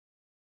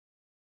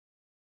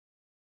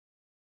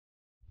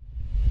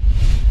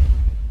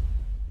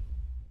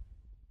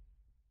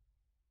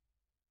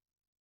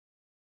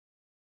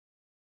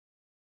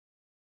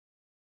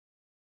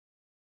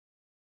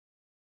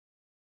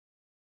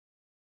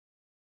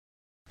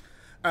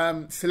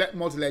Select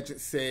Model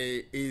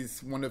Agency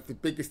is one of the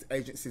biggest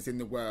agencies in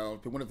the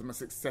world, but one of the most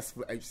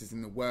successful agencies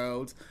in the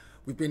world.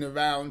 We've been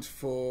around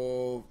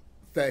for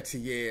 30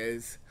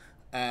 years.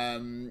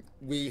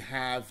 We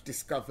have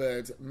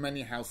discovered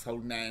many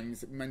household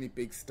names, many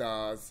big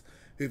stars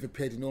who've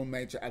appeared in all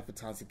major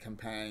advertising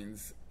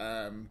campaigns,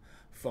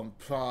 from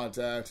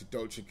Prada to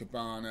Dolce &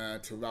 Gabbana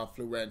to Ralph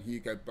Lauren,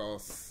 Hugo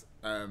Boss,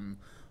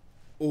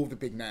 all the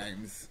big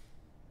names.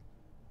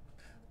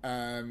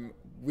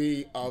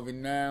 We are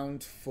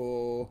renowned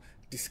for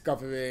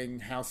discovering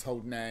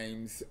household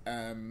names,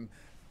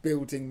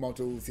 building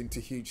models into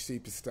huge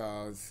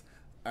superstars.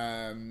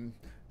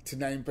 To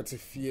name but a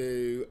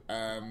few,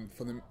 on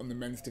the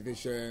men's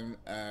division,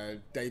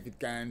 David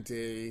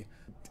Gandy,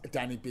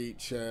 Danny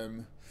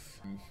Beecham,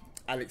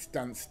 Alex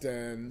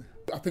Dunstan.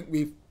 I think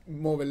we've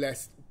more or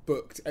less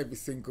booked every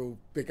single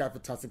big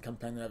advertising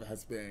campaign there ever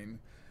has been.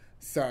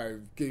 So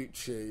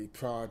Gucci,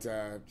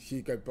 Prada,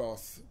 Hugo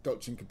Boss,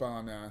 Dolce &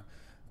 Gabbana,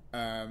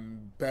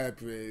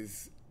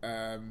 Burberry's,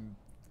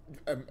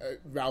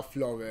 Ralph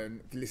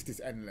Lauren, the list is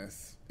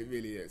endless. It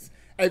really is.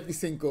 Every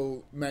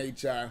single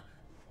major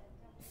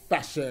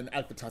fashion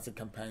advertising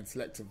campaign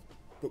selected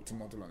booked a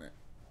model on it.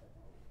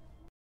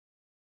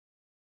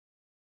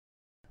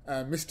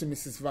 Mr. and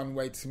Mrs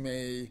Runway to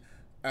me,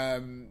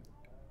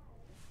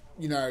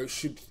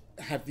 should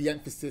have the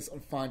emphasis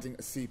on finding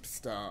a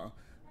superstar.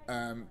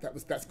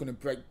 That's going to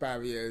break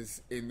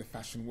barriers in the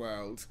fashion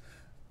world.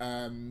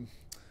 I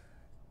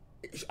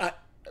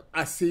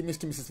see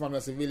Mr. and Mrs Runway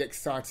as a really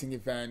exciting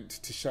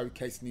event to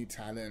showcase new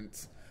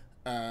talent,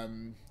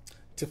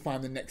 to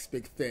find the next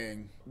big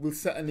thing. We'll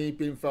certainly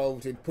be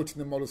involved in putting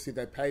the models through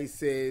their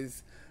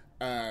paces,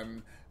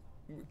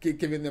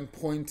 giving them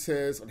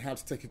pointers on how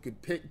to take a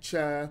good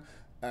picture,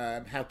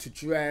 how to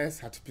dress,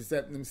 how to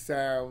present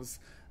themselves,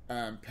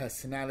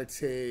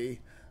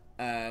 personality,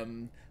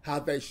 maintenance,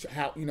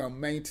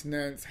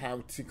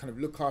 how to kind of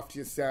look after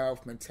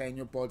yourself, maintain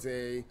your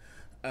body,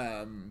 how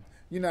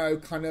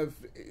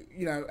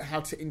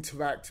to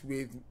interact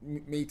with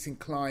meeting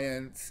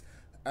clients.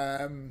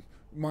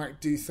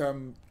 Might do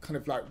some kind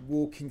of like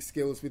walking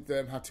skills with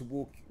them, how to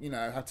walk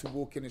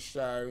in a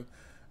show.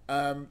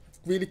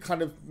 Really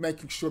kind of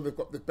making sure they've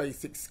got the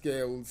basic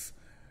skills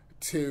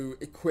to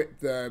equip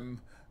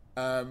them,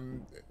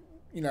 when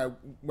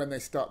they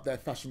start their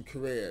fashion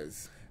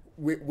careers.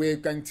 We're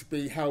going to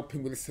be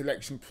helping with the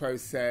selection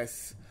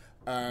process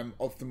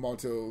of the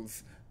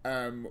models.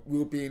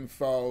 We'll be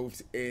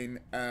involved in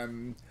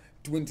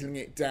dwindling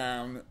it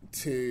down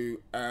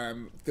to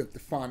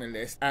the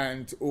finalists,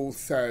 and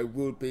also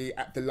we'll be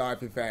at the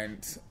live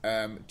event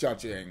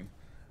judging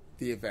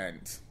the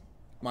event,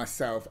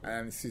 myself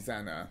and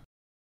Susanna.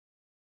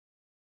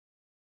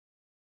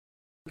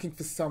 Looking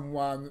for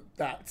someone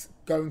that's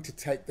going to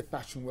take the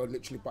fashion world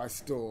literally by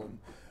storm,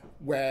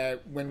 where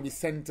when we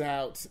send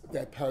out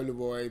their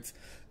Polaroids,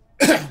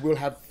 we'll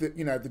have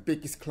the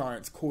biggest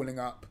clients calling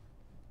up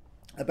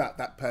about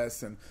that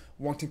person,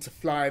 wanting to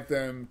fly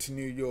them to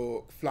New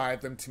York, fly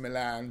them to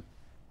Milan,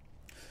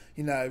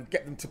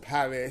 get them to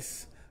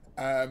Paris.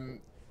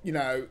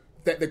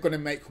 They're going to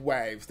make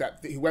waves,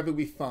 that whoever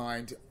we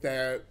find,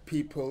 their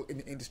people in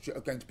the industry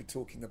are going to be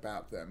talking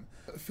about them.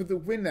 For the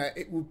winner,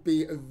 it will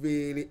be a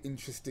really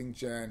interesting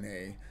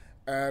journey.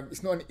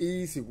 It's not an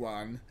easy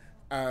one,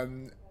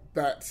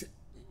 but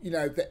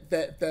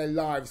their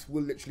lives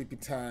will literally be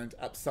turned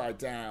upside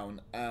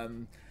down,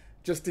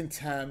 just in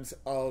terms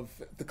of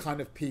the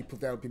kind of people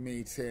they'll be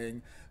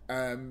meeting,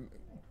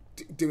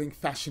 doing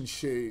fashion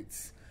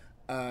shoots,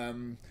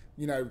 going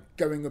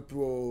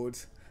abroad.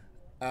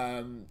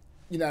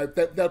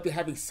 They'll be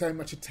having so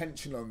much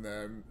attention on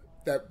them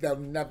that they'll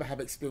never have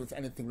experienced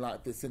anything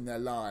like this in their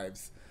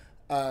lives.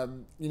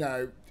 Going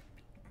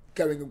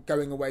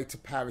away to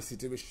Paris to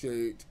do a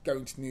shoot,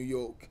 going to New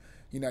York,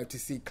 to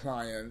see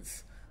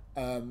clients.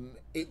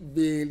 It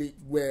really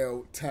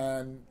will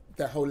turn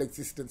their whole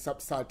existence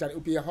upside down. It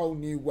will be a whole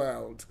new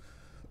world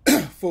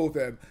for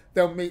them.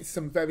 They'll meet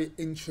some very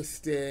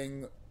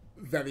interesting,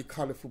 very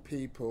colourful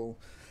people.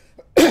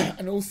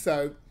 And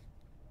also,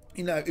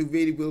 it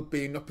really will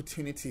be an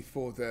opportunity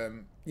for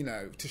them,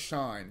 to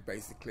shine,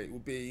 basically. It will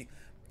be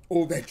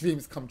all their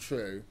dreams come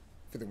true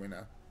for the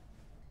winner.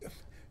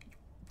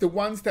 The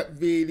ones that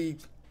really,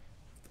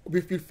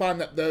 we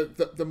find that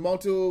the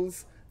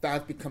models that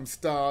have become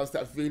stars, that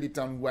have really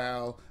done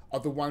well, are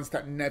the ones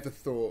that never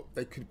thought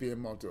they could be a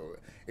model.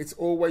 It's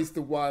always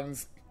the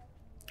ones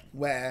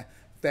where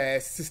their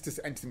sisters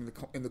entered them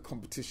in the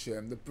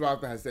competition, the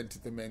brother has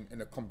entered them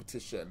in a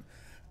competition.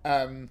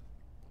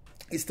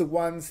 It's the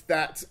ones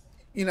that,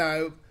 they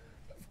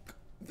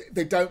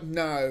don't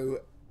know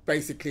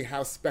basically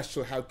how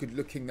special, how good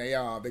looking they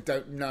are. They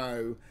don't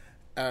know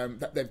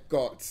that they've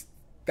got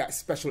that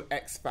special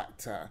X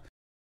factor.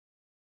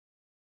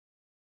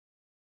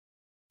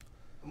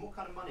 And what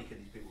kind of money can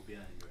these people be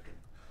earning, you reckon?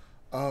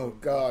 Oh,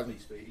 God. Roughly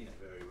speaking,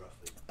 very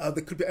roughly.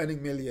 They could be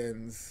earning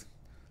millions.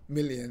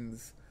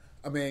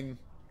 I mean,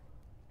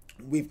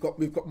 we've got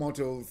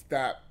models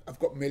that have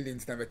got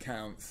millions in their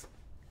accounts,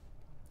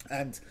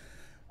 and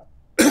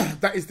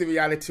that is the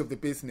reality of the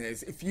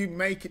business. If you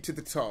make it to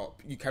the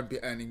top, you can be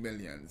earning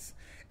millions.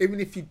 Even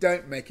if you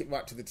don't make it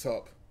right to the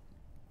top,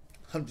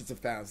 hundreds of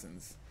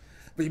thousands.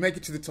 But you make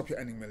it to the top, you're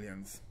earning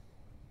millions.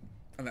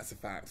 And that's a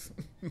fact.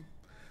 I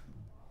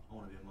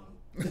want to be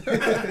a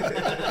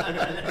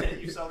model.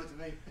 You sold it to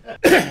me.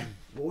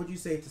 What would you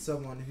say to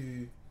someone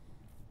who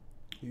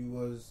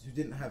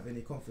didn't have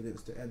any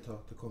confidence to enter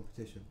the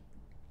competition?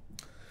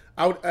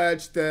 I would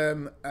urge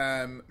them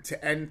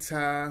to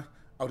enter.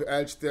 I would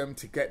urge them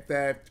to get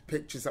their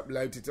pictures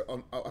uploaded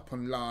up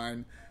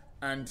online,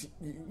 and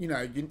you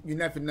know, you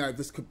never know.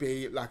 This could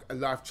be like a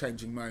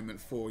life-changing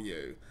moment for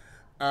you.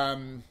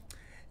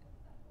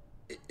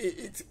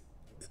 It's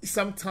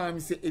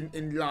sometimes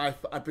in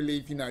life, I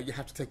believe, you know, you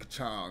have to take a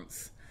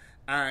chance,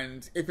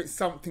 and if it's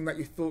something that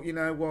you thought, you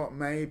know what,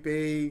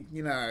 maybe,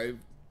 you know,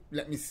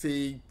 let me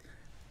see,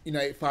 you know,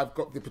 if I've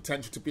got the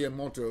potential to be a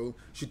model,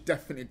 should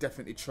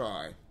definitely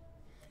try.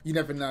 You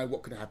never know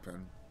what could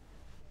happen.